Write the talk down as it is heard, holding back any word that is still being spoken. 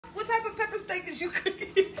type of pepper steak is you cooking?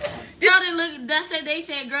 Girl, they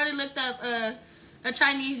said girl that looked up a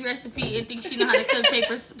Chinese recipe and think she know how to cook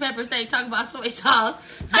pepper steak. Talk about soy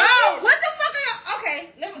sauce. Bro, what the fuck are y'all? Okay,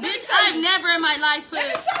 let me bitch, I've never in my life put. Let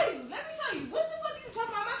me show you. What the fuck are you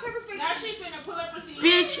talking about? My pepper steak. Now she finna pull up receipt.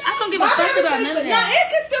 Bitch, I don't give a fuck about none of that. No, it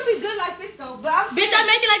can still be good like this though. But bitch, I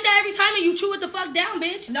make it like that every time and you chew it the fuck down,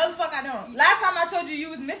 bitch. No, the fuck I don't. Last time I told you you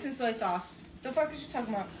was missing soy sauce. The fuck is you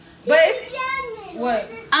talking about? But what?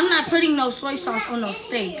 I'm not putting no soy sauce on no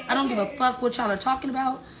steak. I don't give a fuck what y'all are talking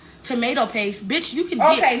about. Tomato paste, bitch. You can.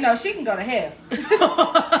 Okay, no, she can go to hell. The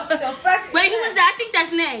fuck? Wait, who was that? I think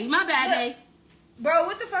that's Nay. My bad, Nay. Bro,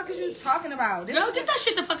 what the fuck is you talking about? Girl, get that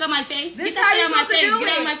shit the fuck out my face. Get that shit out my face. Get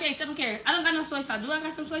out of my face. I don't care. I don't got no soy sauce. Do I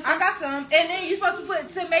got some soy sauce? I got some. And then you supposed to put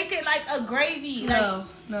to make it like a gravy. No,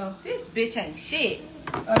 like, no. This bitch ain't shit.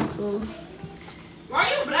 I'm cool. Why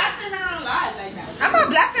are you blasting her on live like that? I'm not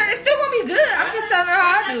blasting her. It's still gonna be good. I'm just telling her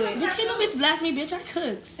how I do it. Bitch, can't no bitch blast me, bitch. I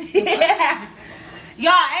cooks. Yeah.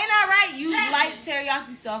 Y'all, ain't that right? Use light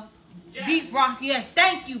teriyaki sauce. Beef broth, yes.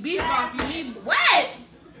 Thank you. Beef broth. You need what?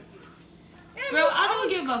 Bro, I don't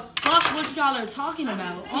give a fuck what y'all are talking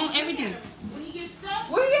about. On everything. When you get stuck.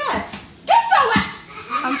 Where you at? Get your ass.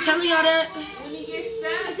 I'm telling y'all that. When you get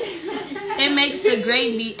stuck. It makes the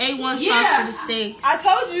gravy A1 sauce for the steak. I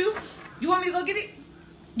told you. You want me to go get it?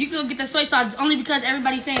 You can go get the soy sauce only because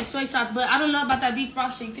everybody's saying soy sauce, but I don't know about that beef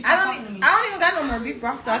broth shit. I don't even got no more beef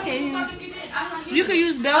broth, so I can't even. You can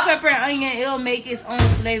use bell pepper and onion. It'll make its own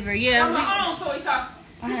flavor. Yeah. My own soy sauce.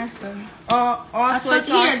 I have some. All soy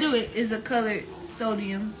sauce here, do it. is a colored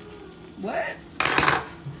sodium. What?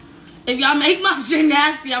 If y'all make my shit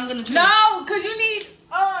nasty, I'm gonna try. No, cause you need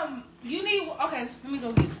okay, let me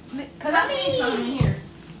go get it. Cause I need something in here.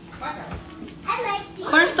 Watch out. I like these.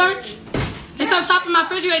 Cornstarch? It's on top of my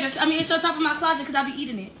refrigerator. I mean, it's on top of my closet because I be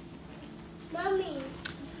eating it. Mommy.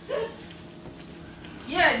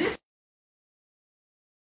 Yeah, this.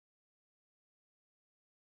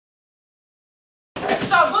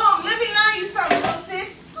 So boom, let me learn you something, little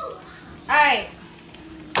sis. Alright.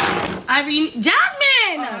 Ivory,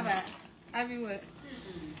 Jasmine! Oh, my bad. Ivory what?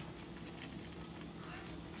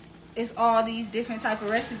 It's all these different type of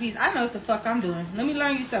recipes. I know what the fuck I'm doing. Let me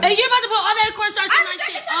learn you something. Hey, you're about to put all that cornstarch in my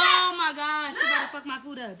shit. Oh my gosh, you about to fuck my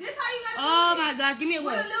food up. This how you gotta Oh do it. my gosh, give me a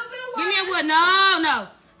wood. With a little bit of Give me a water. wood. No.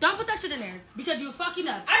 Don't put that shit in there because you're fucking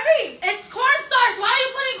up. Ivory, It's cornstarch. Why are you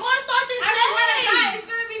putting cornstarch in I swear to God, steak? it's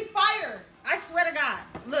gonna be fire. I swear to God.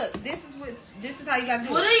 Look, this is how you gotta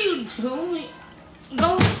do What it. are you doing?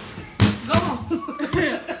 Go home.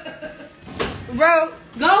 Bro,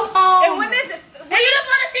 Go home. and when this Hey, you just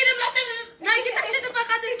want to see them let them. Now get that shit the fuck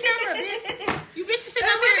out this camera, bitch. You bitches sitting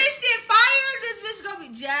and up when here. this shit fire, this bitch gonna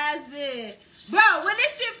be Jasmine. Bro, when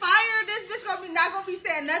this shit fire, this bitch gonna be not gonna be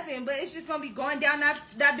saying nothing, but it's just gonna be going down that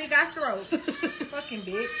big ass throat. Fucking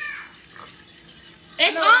bitch.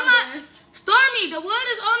 It's No, on I'm my. done. Stormy, the wood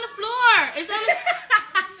is on the floor. It's on the.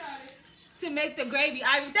 To make the gravy.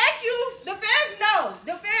 Thank you. The fans know.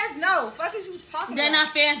 The fans know. Fuck is you talking They're about?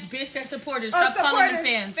 not fans, bitch. They're supporters. Stop calling them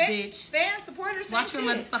fans, bitch. Fans, supporters. Watch your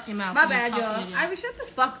same shit. motherfucking mouth. My when you bad, talking y'all. to them. Ivy, shut the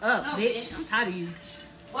fuck up, No, bitch. bitch. I'm tired of you.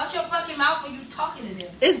 Watch your fucking mouth when you talking to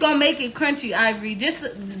them. It's gonna make it crunchy, Ivory. Just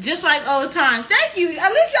like old times. Thank you.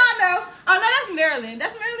 At least y'all know. Oh no, that's Maryland.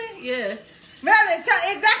 That's Maryland? Yeah. Maryland,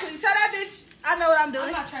 exactly. Tell that bitch I know what I'm doing.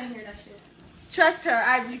 I'm not trying to hear that shit. Trust her,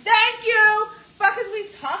 Ivory. Thank you. Fuck is we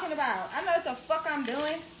talking about? I know what the fuck I'm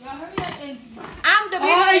doing. Y'all hurry up and. I'm the big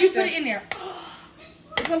Oh, you sister. put it in there.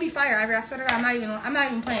 It's gonna be fire, Ivory. I swear to God, I'm not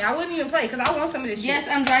even playing. I wouldn't even play because I want some of this shit. Yes,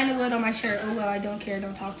 I'm drying the wood on my shirt. Oh well, I don't care.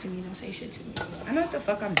 Don't talk to me. Don't say shit to me. I know what the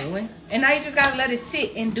fuck I'm doing. And now you just gotta let it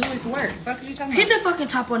sit and do its work. Fuck is you talking Hit about? the fucking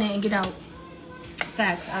top on it and get out.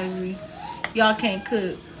 Facts, Ivory. Y'all can't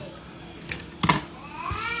cook.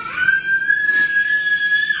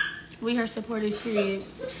 We her supporters, period.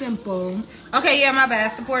 Simple. Okay, yeah, my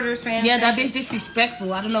bad. Supporters, fans. Yeah, that bitch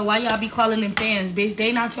disrespectful. I don't know why y'all be calling them fans, bitch.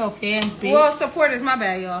 They not your fans, bitch. Well, supporters, my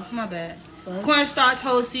bad, y'all. My bad. Fuck. Cornstarch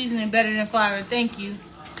whole seasoning better than flour. Thank you.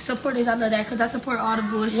 Supporters, I love that because I support all the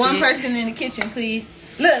bullshit. One person in the kitchen, please.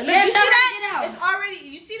 Look, Yeah, you see tell her to that? get out. It's already,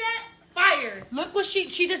 you see that? Fire. Look what she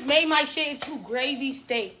just made my shit into gravy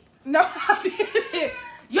steak. No, I didn't.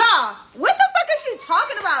 Y'all, what the fuck is she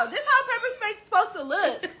talking about? This how pepper steak's supposed to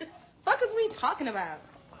look. Fuck is we talking about?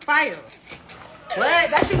 Fire. What?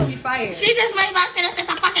 That shit gonna be fire. She just made my shit into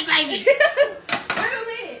fucking gravy. Where the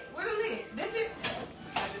lid? Where the lid? This is.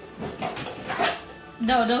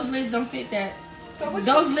 No, those lids don't fit that. So what?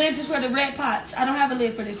 Those lids is for the red pots. I don't have a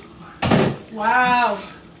lid for this. Wow.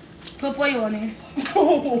 Put foil on there.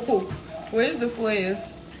 Where's the foil?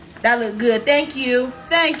 That look good. Thank you.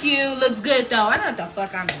 Thank you. Looks good though. I know what the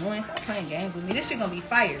fuck I'm doing. Stop playing games with me. This shit gonna be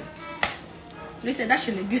fire. They said that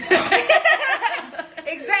shit look good.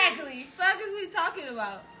 Exactly. Fuck is we talking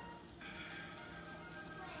about?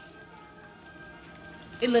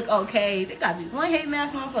 It look okay. They gotta be one hating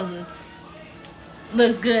ass motherfucker.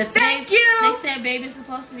 Looks good. Thank you. They said baby's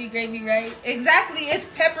supposed to be gravy, right? Exactly. It's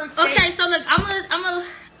pepper steak. Okay, so look, I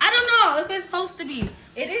don't know if it's supposed to be.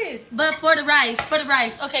 It is. But for the rice.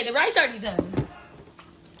 Okay, the rice already done.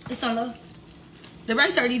 It's on low. The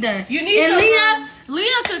rice already done. You need and some,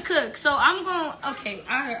 Leah could cook, so I'm going. Okay,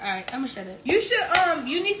 all right. I'm gonna shut it. You should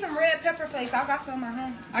you need some red pepper flakes. I got some at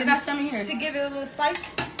home. I got some in here to give it a little spice.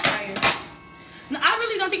 Fire. No, I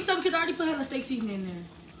really don't think so because I already put hella steak seasoning in there.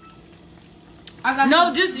 I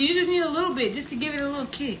got you just need a little bit just to give it a little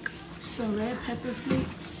kick. Some red pepper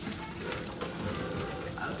flakes.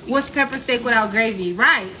 What's pepper steak without gravy?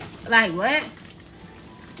 Right. Like what?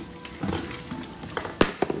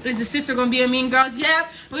 Is the sister gonna be a mean girl? Yep.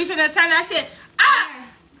 We finna turn that shit.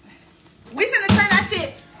 We finna turn that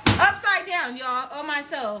shit upside down, y'all. On my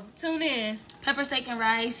soul. Tune in. Pepper steak and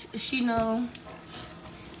rice. She know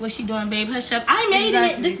what she doing, babe. Hush up. I made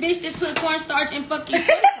it. This bitch just put cornstarch and fucking soy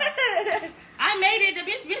sauce. I made it. The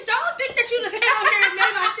bitch, don't think that you just came over here and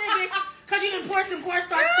made my shit, bitch. Cause you done pour some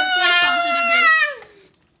cornstarch, some soy sauce in it, bitch.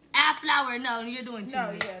 Add flour. No, you're doing too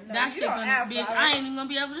much. No, that shit gonna, bitch, flour. I ain't even gonna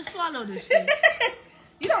be able to swallow this shit.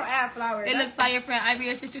 You don't add flour. It look fire, friend. Ivory,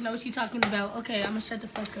 your sister know what she talking about. Okay, I'm gonna shut the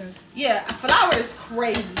fuck up. Yeah, flour is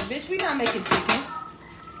crazy. Bitch, we not making chicken.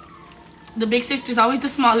 The big sister's always the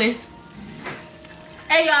smallest.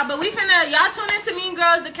 Hey, y'all, but we finna, y'all tune into Mean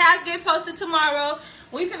Girls. The cast get posted tomorrow.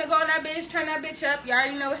 We finna go on that bitch, turn that bitch up. You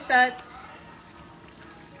already know what's up.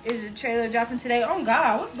 Is the trailer dropping today? Oh,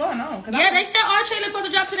 God, what's going on? Yeah, they said our trailer supposed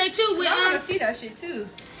to drop today, too. I want to see that shit, too.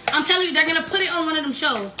 I'm telling you, they're going to put it on one of them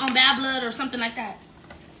shows. On Bad Blood or something like that.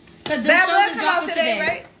 Bad Blood come out today,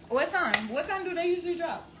 right? What time? What time do they usually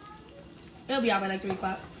drop? It'll be out by like 3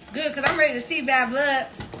 o'clock. Good, because I'm ready to see Bad Blood.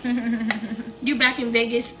 You back in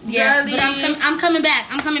Vegas? Yeah, but I'm coming back.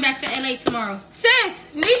 I'm coming back to LA tomorrow. Sis,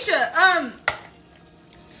 Nisha,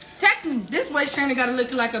 text me. This voice trainer gotta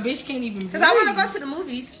look like a bitch can't even breathe. Because I want to go to the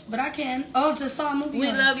movies. But I can. Oh, to saw a movie.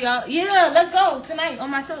 We love y'all. Yeah, let's go tonight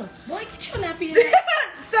on my soul. Boy, get your nappy head.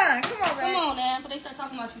 Son, come on, man. Come on, man. But they start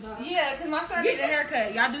talking about you, dog. Yeah, because my son need a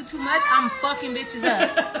haircut. Y'all do too much, I'm fucking bitches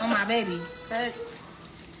up on my baby. Fuck.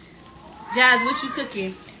 Jazz, what you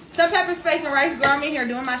cooking? Some pepper steak and rice. Girl, I'm in here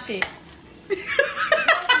doing my shit.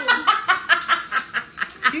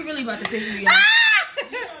 You really about to piss me off.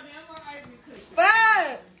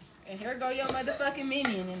 Fuck. And here go your motherfucking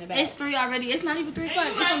minion in the back. It's 3 already. It's not even 3 o'clock.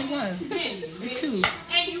 It's only 1. It's 2.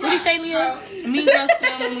 What do you say, Leah? Mean Girls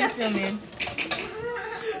film when we filming.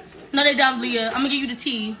 No, they don't, Leah. I'm gonna give you the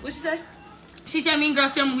tea. What she say? She said Mean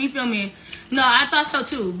Girls film when we filming. No, I thought so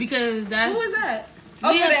too because that's. Who is that?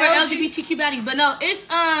 Leah for LGBTQ baddies. But no, it's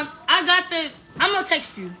I got the. I'm gonna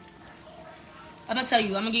text you. I'm gonna tell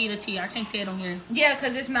you. I'm gonna give you the tea. I can't say it on here. Yeah,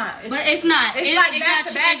 cause it's not. But it's not. It's like back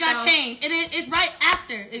to back. It got changed. It's right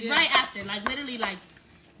after. It's right after. Like literally, like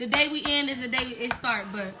the day we end is the day it start.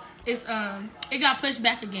 But it's it got pushed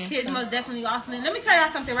back again. Kids most definitely awesome. Let me tell y'all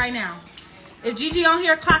something right now. If Gigi on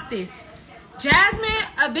here, clock this. Jasmine,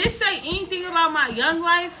 a bitch say anything about my young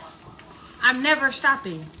life, I'm never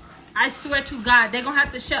stopping. I swear to God, they're gonna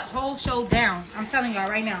have to shut whole show down. I'm telling y'all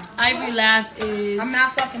right now. Ivory laugh is. I'm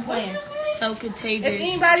not fucking playing. So contagious. If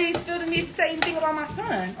anybody feel the need to say anything about my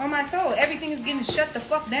son, on my soul, everything is getting shut the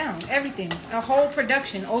fuck down. Everything. A whole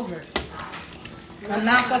production over. I'm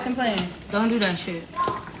not fucking playing. Don't do that shit.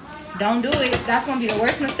 Don't do it. That's gonna be the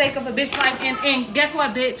worst mistake of a bitch life. And guess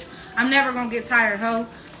what, bitch? I'm never gonna get tired, ho.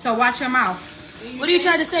 So watch your mouth. What are you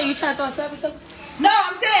trying to say? You trying to throw us up or something? No,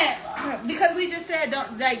 I'm saying because we just said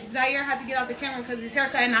don't like Zaire had to get off the camera because his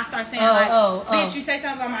haircut, and I start saying bitch, you say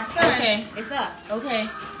something about my son. Okay, it's up. Okay.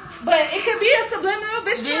 But it could be a subliminal.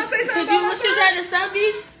 Bitch, you want to say something about my son? What you trying to stop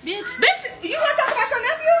me, bitch? Bitch, you want to talk about your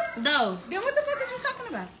nephew? No. Then what the fuck is you talking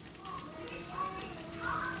about?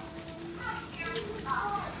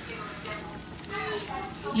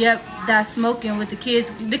 Yep, that's smoking with the kids.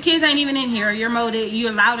 The kids ain't even in here. You're molded.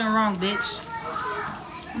 You're loud and wrong, bitch.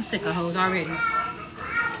 I'm sick of hoes already.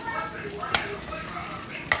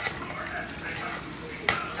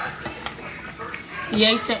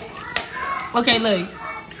 Yeah, he said. Okay, look.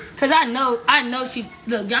 Cause I know she.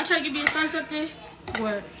 Look, y'all try to give me to start something.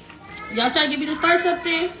 What? Y'all try to get me to start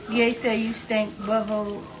something. Yeah, he said you stink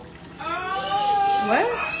butthole. What?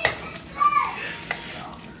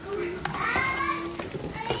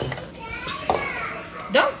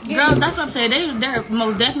 Don't. Girl, that's what I'm saying. They're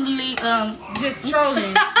most definitely just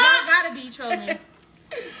trolling. trolling.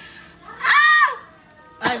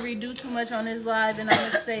 Ivory do too much on his live, and I'm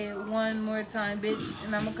gonna say it one more time, bitch,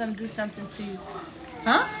 and I'm gonna come do something to you.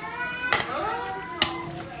 Huh?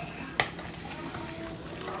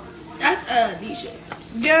 That's Disha.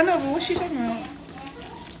 Yeah, I know, but what's she talking about?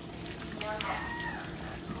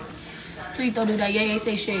 Please don't do that. Yeah, ain't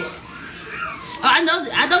say shit. Oh, I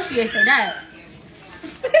know she ain't say that.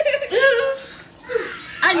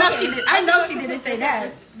 I know she did. I know she didn't say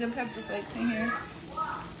that. The pepper flakes in here.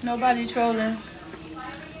 Nobody trolling.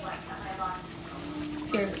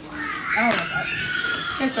 Here. I don't want that.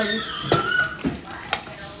 Here's the.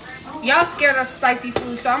 Y'all scared of spicy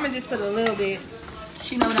food, so I'm gonna just put a little bit.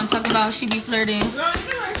 She know what I'm talking about. She be flirting.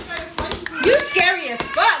 You scary as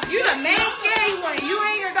fuck. You the main scary one. You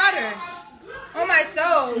and your daughter. Oh my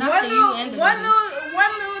soul. Not One to you and the baby.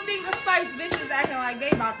 little thing of spice, bitches acting like they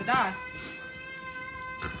about to die.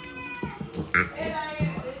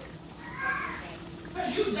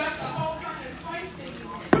 You ducked the whole fucking spice thing.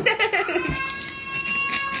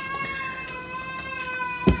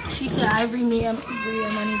 She said, Ivory, me, I'm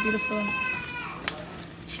money beautiful.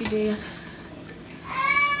 She did.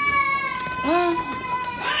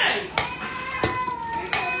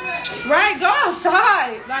 Right, go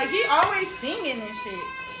outside. Like, he always singing and shit.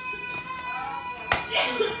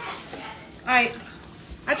 Alright,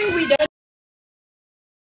 I think we done.